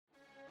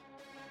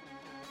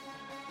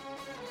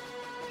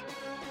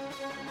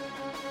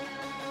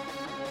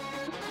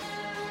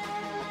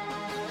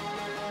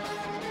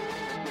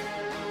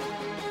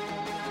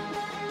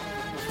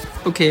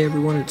Okay,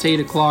 everyone, it's 8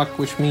 o'clock,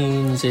 which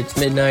means it's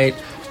midnight,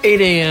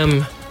 8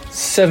 a.m.,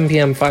 7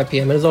 p.m., 5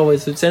 p.m. As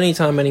always, it's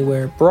anytime,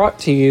 anywhere, brought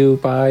to you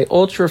by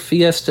Ultra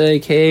Fiesta,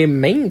 aka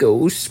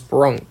Mango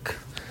Sprunk.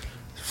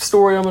 The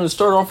story I'm going to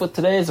start off with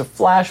today is a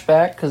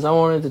flashback, because I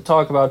wanted to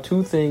talk about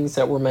two things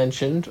that were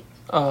mentioned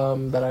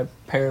that I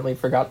apparently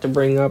forgot to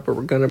bring up,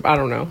 or I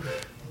don't know.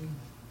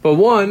 But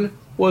one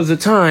was a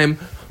time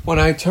when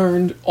I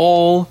turned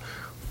all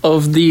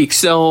of the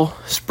Excel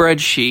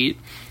spreadsheet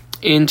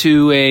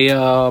into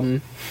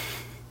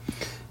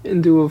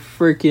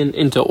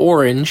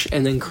orange,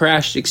 and then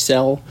crashed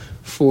Excel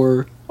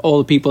for all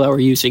the people that were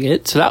using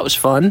it. So that was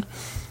fun.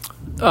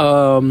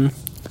 And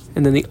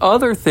then the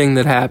other thing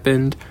that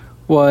happened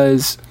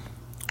was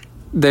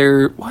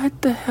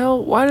what the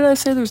hell? Why did I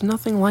say there's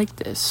nothing like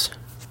this?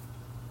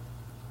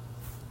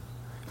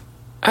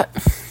 I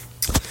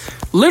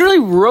literally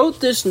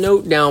wrote this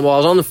note down while I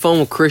was on the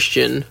phone with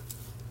Christian.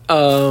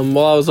 While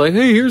I was like,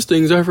 hey, here's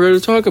things I forgot to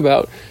talk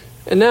about.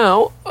 And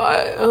now,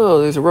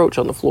 there's a roach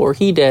on the floor.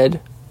 He dead.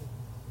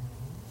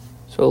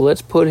 So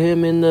let's put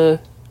him in the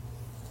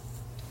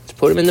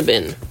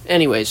bin.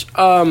 Anyways,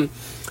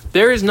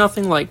 there is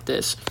nothing like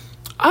this.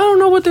 I don't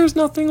know what there's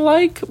nothing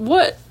like.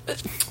 What?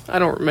 I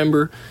don't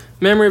remember.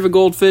 Memory of a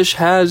Goldfish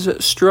has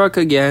struck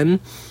again.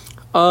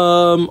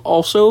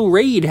 Also,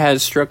 raid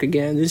has struck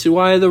again. This is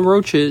why the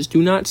roaches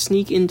do not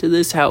sneak into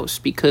this house,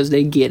 because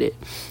they get it.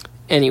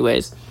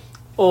 Anyways.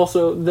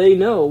 Also, they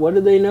know. What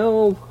do they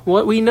know?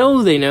 What we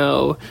know they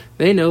know.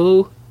 They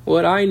know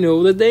what I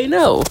know that they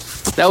know.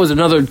 That was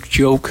another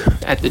joke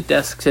at the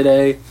desk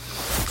today.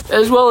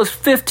 As well as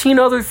 15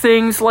 other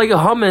things like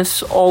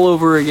hummus all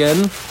over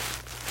again.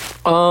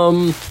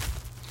 I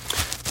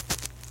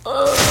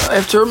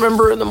have to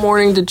remember in the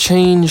morning to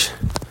change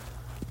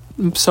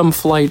some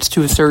flights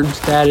to a certain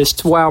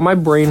status. Wow, my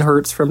brain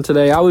hurts from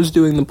today. I was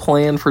doing the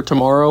plan for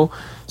tomorrow,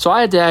 so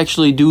I had to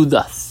actually do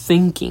the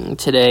thinking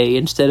today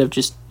instead of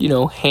just,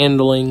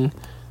 handling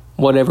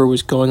whatever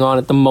was going on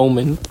at the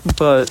moment.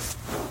 But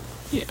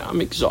yeah,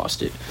 I'm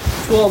exhausted.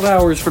 12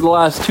 hours for the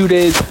last 2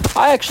 days.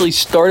 I actually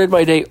started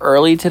my day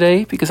early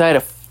today because I had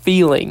a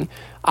feeling.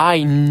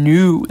 I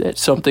knew that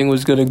something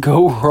was going to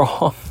go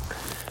wrong.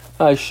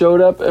 I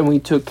showed up and we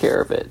took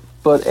care of it.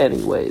 But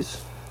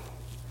anyways,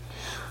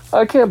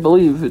 I can't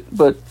believe it,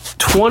 but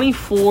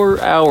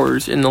 24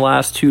 hours in the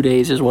last 2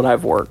 days is what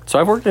I've worked. So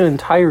I've worked an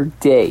entire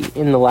day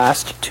in the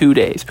last 2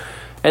 days.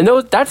 And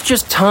that's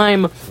just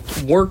time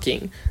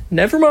working.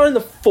 Never mind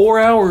the 4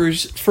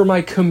 hours for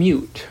my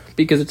commute,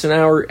 because it's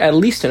at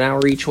least an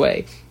hour each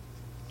way.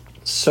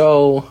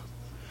 So,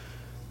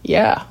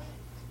 yeah.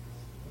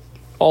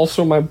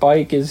 Also, my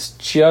bike is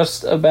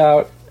just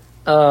about,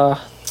 I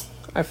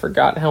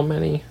forgot how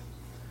many.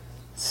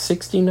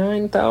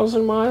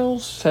 69,000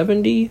 miles?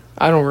 70?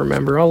 I don't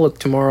remember. I'll look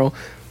tomorrow.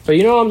 But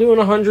I'm doing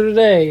 100 a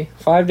day,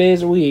 5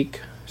 days a week.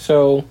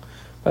 So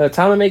by the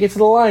time I make it to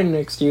the line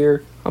next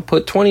year, I'll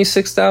put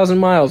 26,000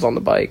 miles on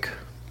the bike.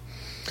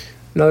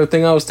 Another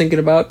thing I was thinking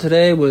about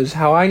today was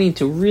how I need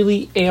to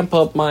really amp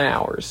up my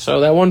hours.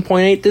 So that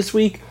 1.8 this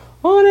week,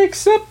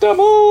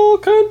 unacceptable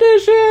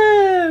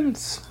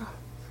conditions.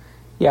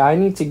 Yeah, I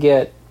need to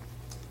get,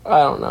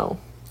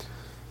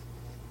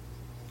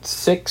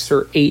 6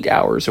 or 8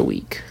 hours a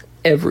week,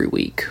 every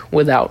week,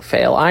 without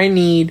fail. I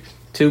need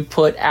to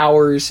put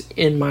hours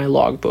in my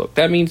logbook.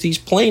 That means these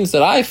planes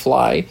that I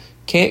fly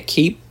can't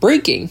keep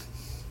breaking.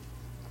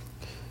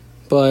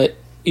 But,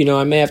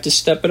 I may have to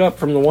step it up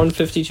from the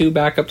 152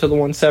 back up to the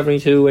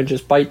 172 and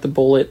just bite the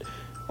bullet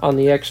on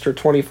the extra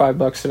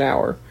 $25 an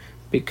hour,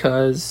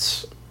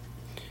 because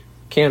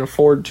can't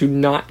afford to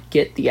not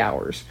get the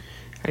hours.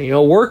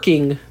 And,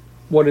 working,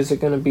 what is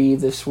it going to be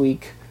this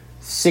week?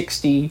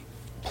 60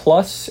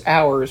 plus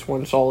hours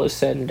once all is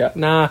said and done.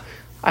 Nah,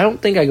 I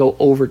don't think I go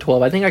over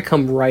 12. I think I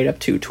come right up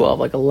to 12,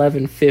 like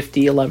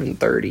 11:50,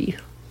 11:30.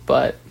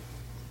 But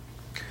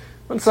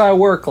once I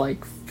work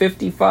like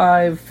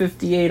 55,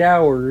 58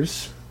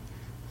 hours,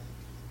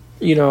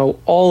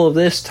 all of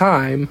this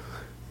time,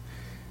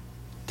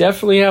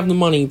 definitely have the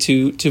money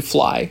to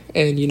fly.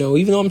 And,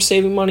 even though I'm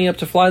saving money up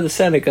to fly the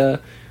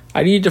Seneca,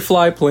 I need to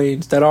fly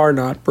planes that are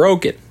not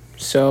broken.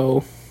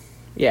 So,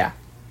 yeah.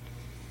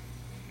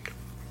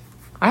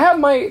 I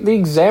have the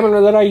examiner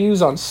that I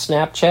use on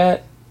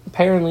Snapchat.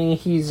 Apparently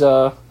he's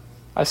also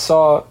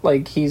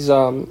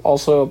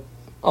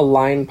a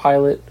line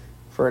pilot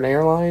for an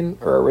airline,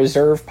 or a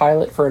reserve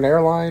pilot for an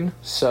airline.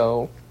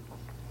 So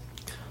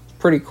it's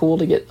pretty cool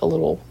to get a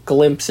little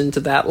glimpse into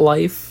that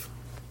life.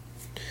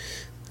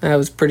 That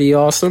was pretty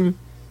awesome.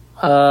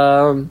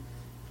 Now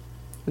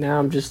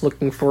I'm just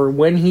looking for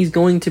when he's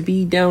going to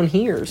be down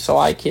here so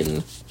I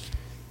can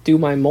do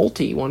my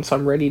multi once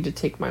I'm ready to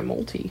take my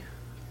multi.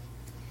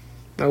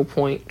 No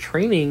point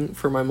training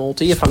for my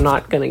multi if I'm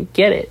not going to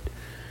get it.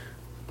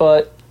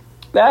 But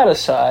that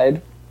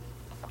aside,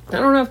 I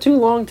don't have too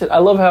long to... I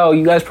love how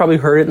you guys probably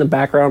heard it in the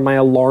background, my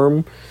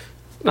alarm.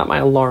 Not my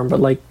alarm, but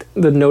like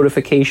the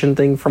notification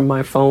thing from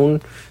my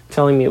phone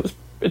telling me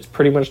it's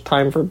pretty much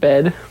time for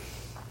bed.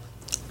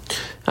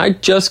 I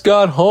just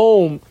got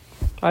home.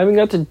 I haven't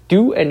got to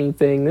do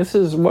anything. This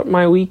is what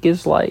my week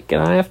is like,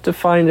 and I have to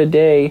find a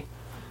day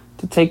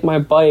to take my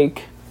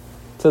bike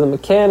to the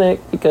mechanic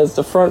because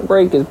the front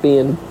brake is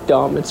being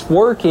dumb. It's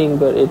working,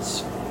 but it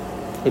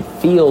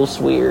feels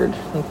weird.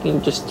 You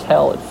can just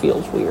tell it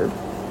feels weird.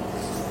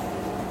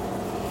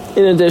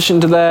 In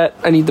addition to that,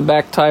 I need the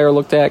back tire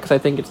looked at because I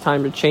think it's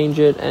time to change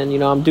it, and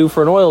I'm due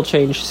for an oil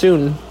change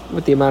soon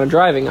with the amount of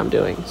driving I'm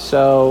doing.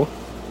 So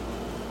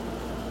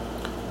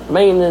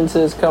maintenance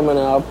is coming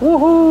up.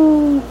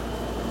 Woohoo!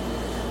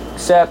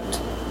 Except,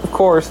 of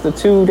course, the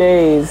 2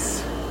 days.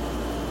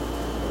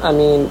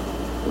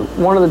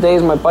 One of the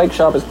days my bike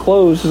shop is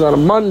closed is on a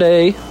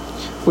Monday,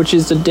 which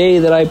is the day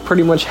that I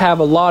pretty much have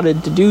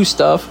allotted to do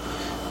stuff.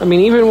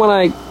 Even when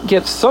I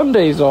get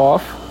Sundays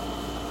off,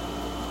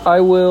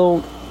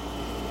 those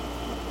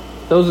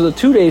are the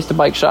 2 days the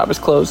bike shop is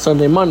closed,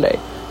 Sunday, Monday.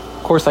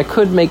 Of course, I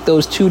could make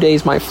those 2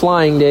 days my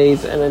flying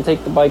days and then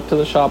take the bike to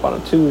the shop on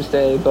a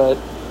Tuesday, but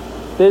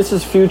this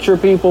is future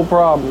people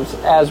problems,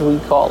 as we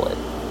call it.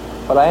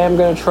 But I am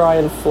going to try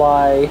and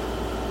fly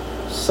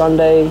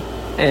Sunday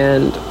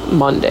and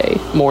Monday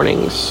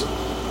mornings,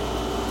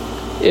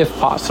 if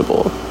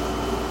possible.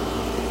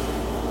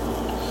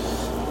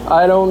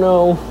 I don't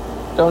know.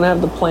 Don't have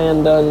the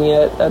plan done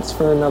yet. That's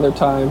for another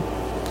time.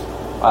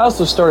 I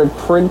also started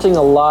printing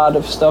a lot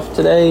of stuff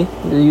today,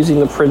 using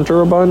the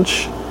printer a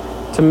bunch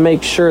to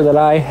make sure that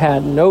I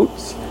had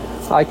notes.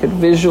 I could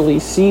visually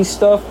see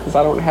stuff because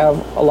I don't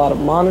have a lot of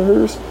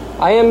monitors.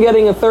 I am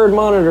getting a third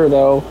monitor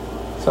though,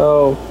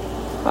 so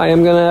I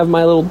am going to have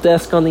my little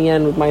desk on the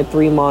end with my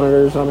 3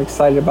 monitors. I'm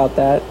excited about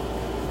that.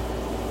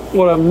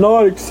 What I'm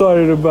not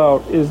excited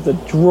about is the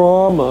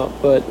drama,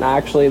 but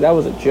actually that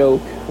was a joke.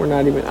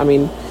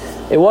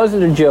 It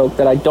wasn't a joke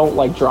that I don't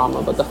like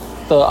drama, but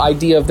the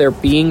idea of there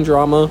being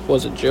drama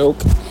was a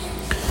joke.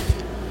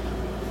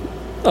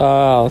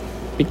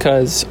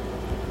 Because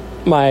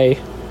my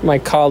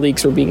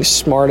colleagues were being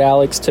smart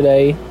Alex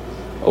today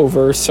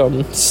over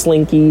some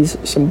slinkies,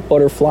 some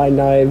butterfly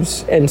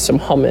knives, and some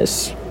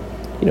hummus.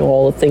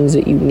 All the things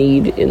that you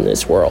need in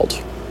this world.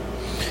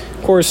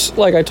 Of course,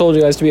 like I told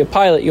you guys, to be a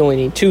pilot, you only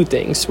need 2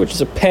 things, which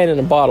is a pen and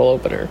a bottle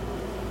opener.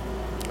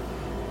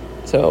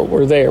 So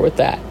we're there with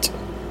that.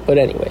 But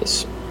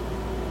anyways,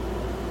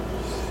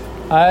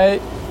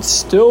 I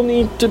still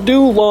need to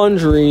do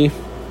laundry,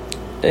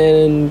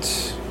 and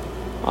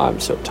I'm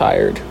so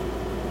tired.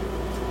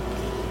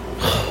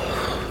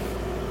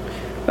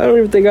 I don't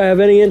even think I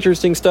have any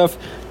interesting stuff.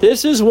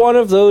 This is one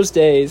of those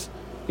days,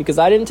 because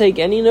I didn't take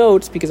any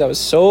notes because I was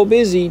so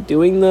busy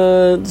doing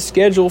the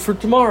schedule for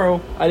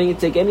tomorrow. I didn't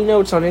take any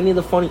notes on any of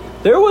the funny.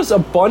 There was a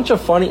bunch of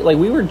funny,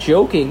 we were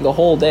joking the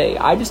whole day.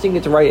 I just didn't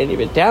get to write any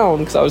of it down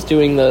because I was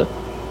doing the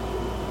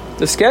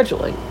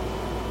scheduling.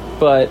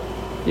 But,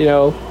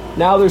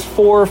 now there's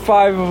 4 or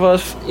 5 of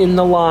us in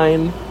the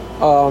line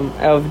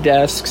of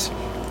desks.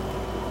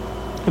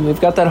 And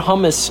we've got that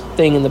hummus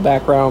thing in the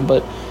background,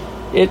 but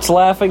it's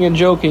laughing and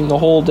joking the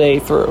whole day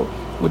through,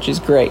 which is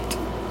great.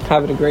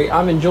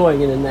 I'm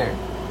enjoying it in there.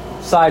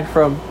 Aside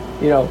from,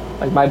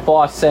 my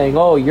boss saying,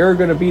 "Oh, you're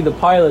going to be the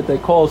pilot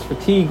that calls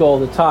fatigue all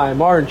the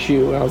time, aren't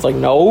you?" And I was like,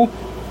 "No,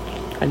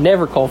 I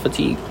never call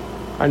fatigue.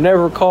 I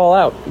never call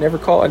out. I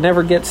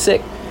never get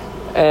sick."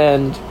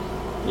 And,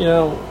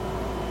 does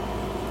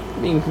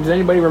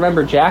anybody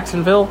remember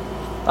Jacksonville?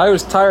 I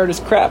was tired as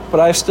crap, but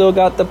I still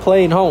got the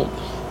plane home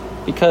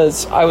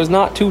because I was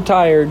not too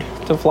tired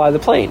to fly the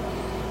plane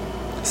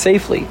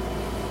safely.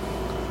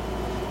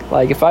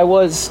 If I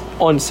was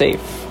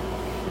unsafe,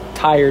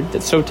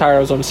 so tired I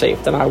was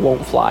unsafe, then I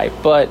won't fly.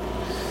 But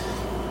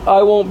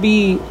I won't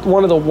be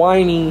one of the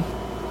whiny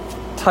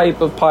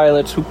type of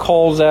pilots who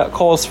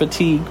calls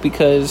fatigue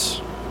because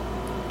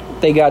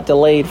they got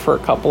delayed for a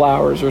couple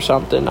hours or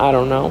something. I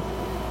don't know.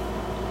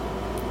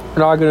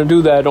 We're not going to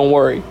do that, don't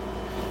worry.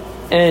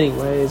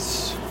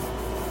 Anyways,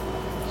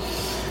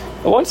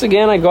 once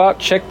again, I go out,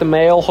 check the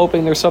mail,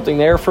 hoping there's something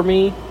there for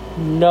me.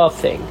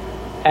 Nothing,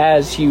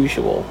 as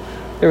usual.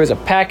 There was a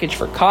package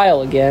for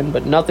Kyle again,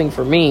 but nothing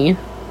for me.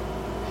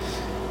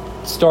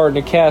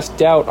 Starting to cast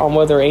doubt on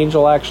whether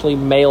Angel actually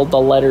mailed the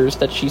letters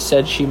that she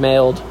said she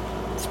mailed.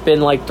 It's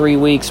been 3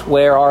 weeks.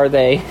 Where are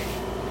they?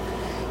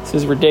 This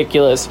is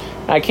ridiculous.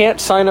 I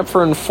can't sign up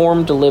for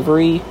informed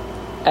delivery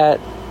at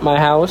my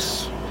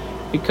house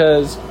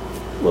because,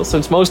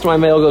 since most of my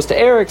mail goes to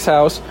Eric's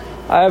house,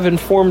 I have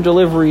informed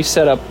delivery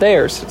set up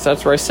there, since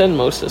that's where I send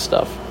most of the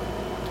stuff.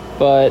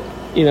 But,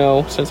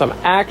 since I'm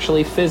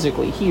actually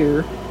physically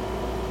here,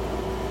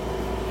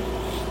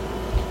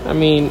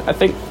 I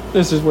think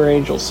this is where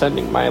Angel's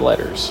sending my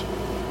letters.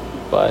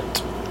 But,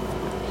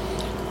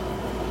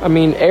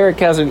 Eric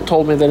hasn't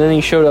told me that any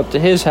showed up to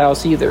his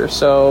house either,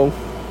 so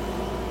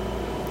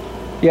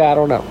yeah, I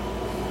don't know.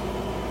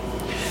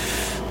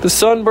 The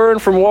sunburn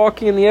from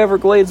walking in the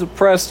Everglades of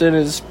Preston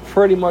is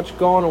pretty much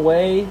gone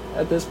away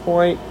at this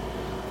point.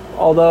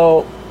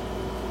 Although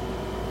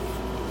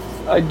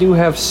I do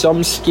have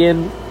some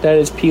skin that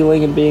is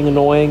peeling and being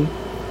annoying.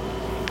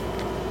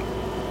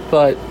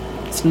 But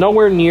it's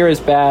nowhere near as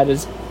bad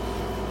as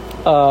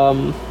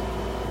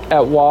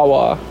at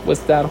Wawa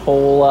with that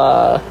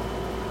whole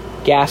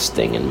gas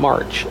thing in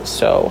March.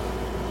 So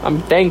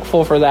I'm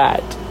thankful for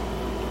that.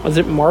 Was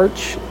it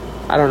March?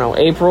 I don't know,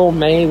 April,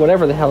 May,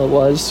 whatever the hell it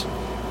was.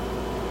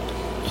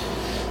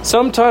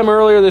 Sometime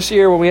earlier this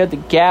year when we had the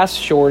gas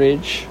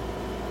shortage,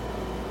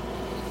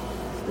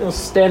 I was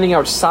standing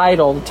outside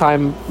all the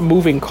time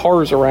moving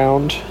cars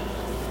around.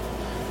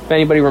 If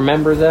anybody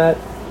remembers that.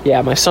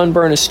 Yeah, my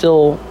sunburn is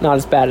still not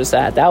as bad as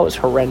that. That was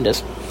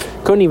horrendous.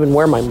 Couldn't even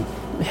wear my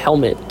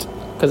helmet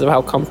because of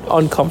how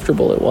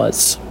uncomfortable it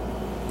was.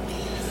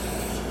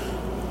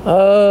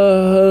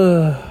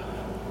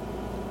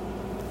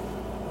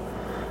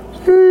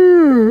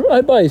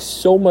 I buy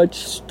so much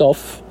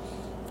stuff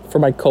for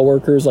my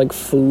coworkers, like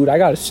food. I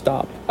gotta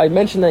stop. I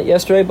mentioned that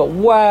yesterday, but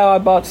wow, I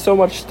bought so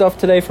much stuff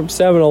today from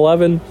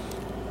 7-Eleven.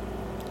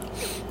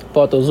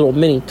 Bought those little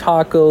mini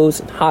tacos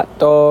and hot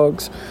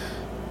dogs.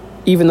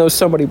 Even though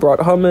somebody brought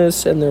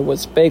hummus and there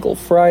was Bagel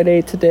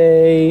Friday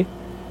today.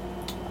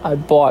 I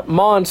bought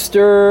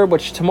Monster,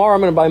 which tomorrow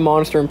I'm going to buy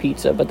Monster and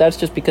pizza, but that's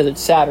just because it's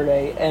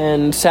Saturday,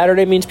 and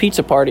Saturday means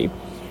pizza party.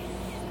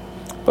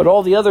 But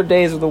all the other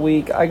days of the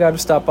week, I got to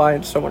stop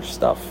buying so much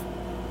stuff.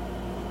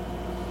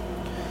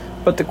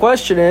 But the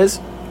question is,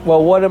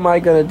 well, what am I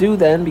going to do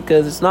then?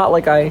 Because it's not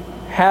like I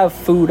have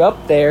food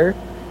up there,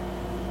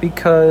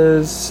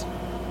 because,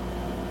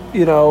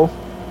 you know,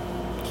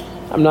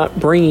 I'm not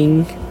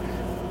bringing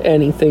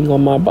anything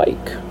on my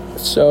bike.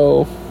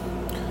 So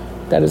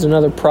that is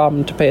another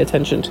problem to pay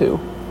attention to.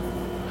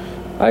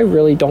 I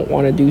really don't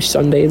want to do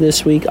Sunday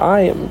this week.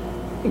 I am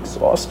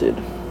exhausted.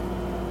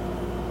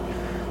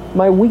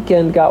 My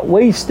weekend got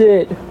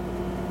wasted.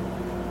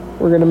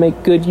 We're going to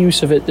make good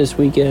use of it this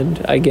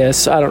weekend, I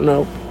guess. I don't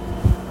know.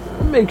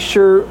 Make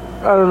sure,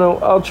 I don't know,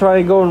 I'll try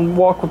and go and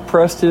walk with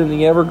Preston in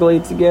the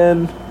Everglades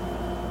again.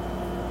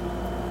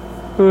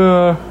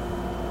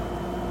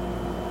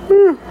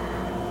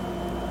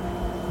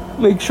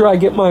 Make sure I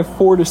get my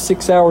 4 to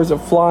 6 hours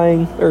of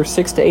flying, or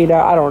 6 to 8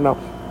 hours, I don't know.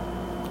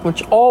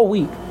 Which all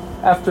week,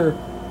 after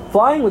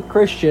flying with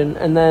Christian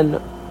and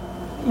then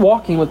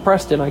walking with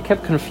Preston, I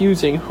kept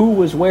confusing who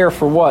was where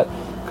for what.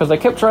 Because I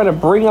kept trying to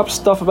bring up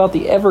stuff about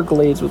the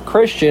Everglades with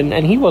Christian,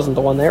 and he wasn't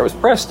the one there, it was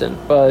Preston.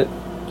 But,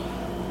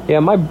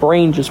 yeah, my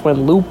brain just went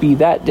loopy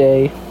that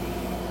day.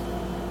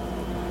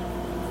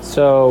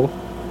 So,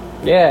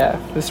 yeah,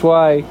 that's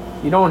why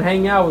you don't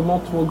hang out with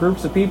multiple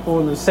groups of people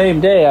in the same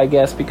day, I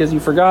guess, because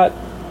you forgot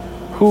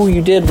who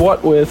you did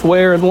what with,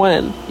 where, and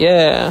when.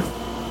 Yeah.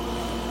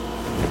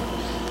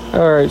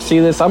 Alright, see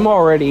this?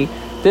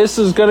 This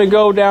is gonna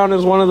go down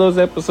as one of those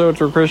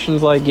episodes where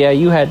Christian's like, yeah,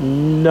 you had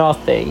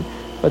nothing.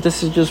 But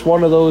this is just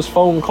one of those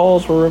phone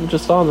calls where I'm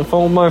just on the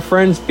phone with my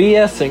friends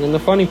BSing. And the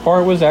funny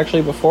part was,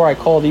 actually, before I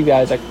called you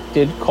guys, I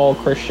did call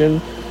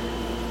Christian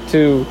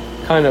to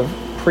kind of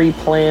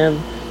pre-plan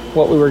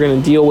what we were going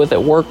to deal with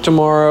at work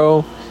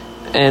tomorrow,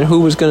 and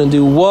who was going to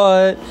do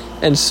what,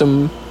 and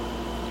some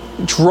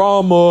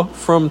drama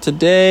from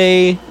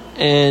today.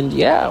 And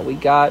yeah, we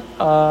got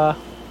that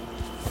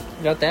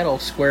all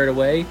squared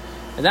away,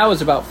 and that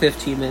was about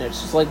 15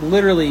 minutes. It's like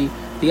literally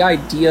the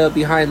idea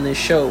behind this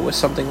show was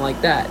something like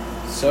that.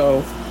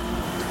 So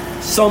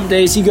some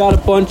days you got a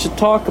bunch to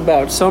talk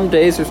about, some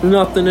days there's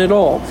nothing at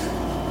all,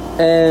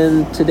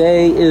 and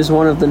today is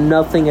one of the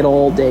nothing at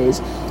all days.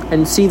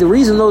 And see, the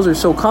reason those are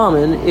so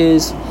common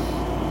is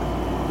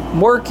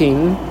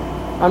working.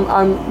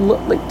 I'm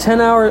like 10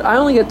 hours. I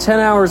only get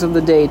 10 hours of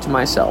the day to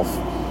myself.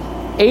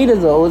 8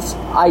 of those,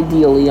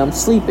 ideally, I'm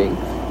sleeping.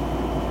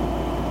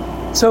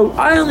 So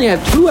I only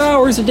have 2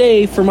 hours a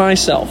day for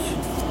myself.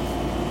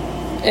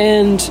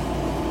 And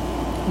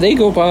they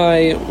go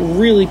by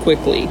really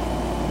quickly.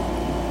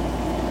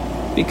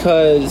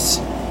 Because,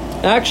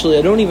 actually,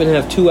 I don't even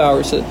have 2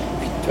 hours.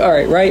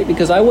 Alright, right?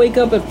 Because I wake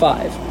up at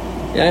 5.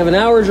 And I have an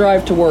hour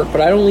drive to work, but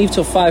I don't leave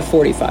till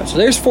 5:45. So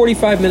there's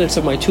 45 minutes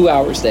of my 2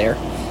 hours there.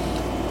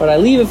 But I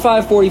leave at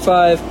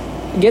 5:45,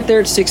 get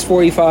there at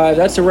 6:45.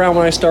 That's around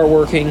when I start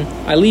working.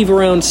 I leave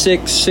around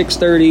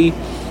 6:30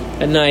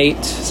 at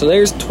night. So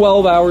there's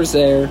 12 hours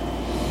there.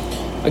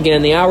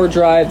 Again, the hour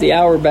drive, the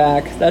hour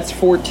back, that's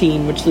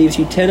 14, which leaves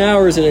you 10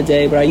 hours in a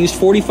day. But I used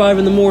 45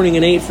 in the morning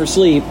and 8 for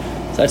sleep.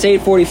 So that's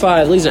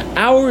 8:45. It leaves an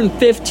hour and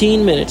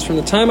 15 minutes from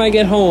the time I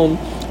get home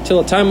till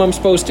the time I'm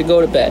supposed to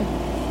go to bed.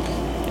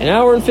 An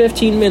hour and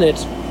 15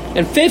 minutes.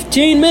 And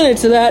 15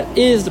 minutes of that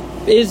is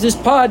this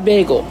pod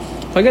bagel.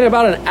 So I get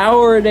about an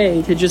hour a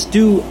day to just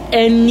do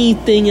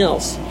anything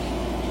else.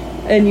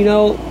 And, you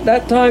know,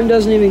 that time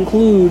doesn't even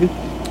include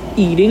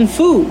eating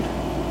food,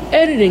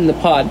 editing the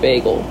pod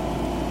bagel,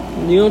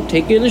 you know,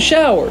 taking a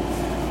shower,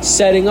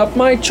 setting up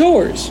my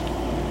chores,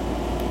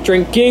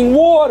 drinking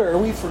water.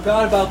 We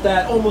forgot about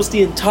that almost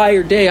the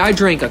entire day. I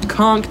drank a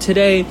conch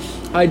today.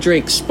 I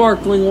drank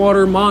sparkling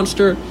water,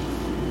 Monster.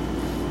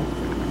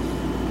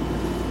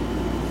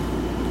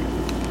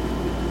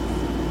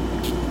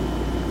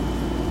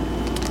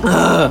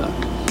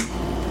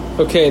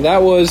 Okay,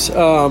 that was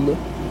a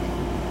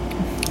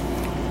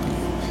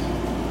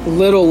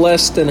little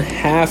less than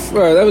half,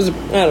 or that was,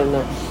 I don't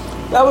know,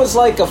 that was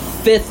like a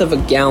fifth of a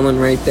gallon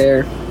right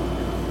there.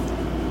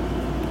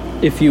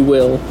 if you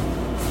will.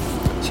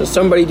 So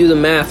somebody do the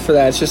math for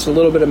that. It's just a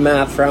little bit of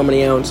math for how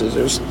many ounces.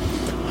 There's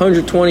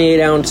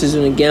 128 ounces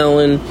in a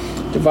gallon.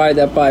 Divide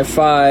that by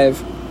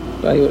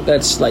 5.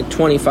 That's like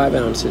 25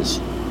 ounces.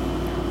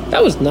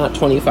 That was not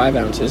 25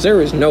 ounces.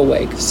 There is no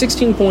way.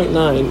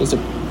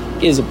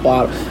 16.9 is a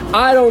bottle.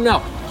 I don't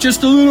know.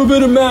 Just a little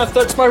bit of math.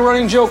 That's my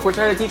running joke, which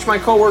I had to teach my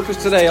coworkers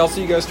today. I'll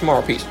see you guys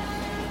tomorrow. Peace.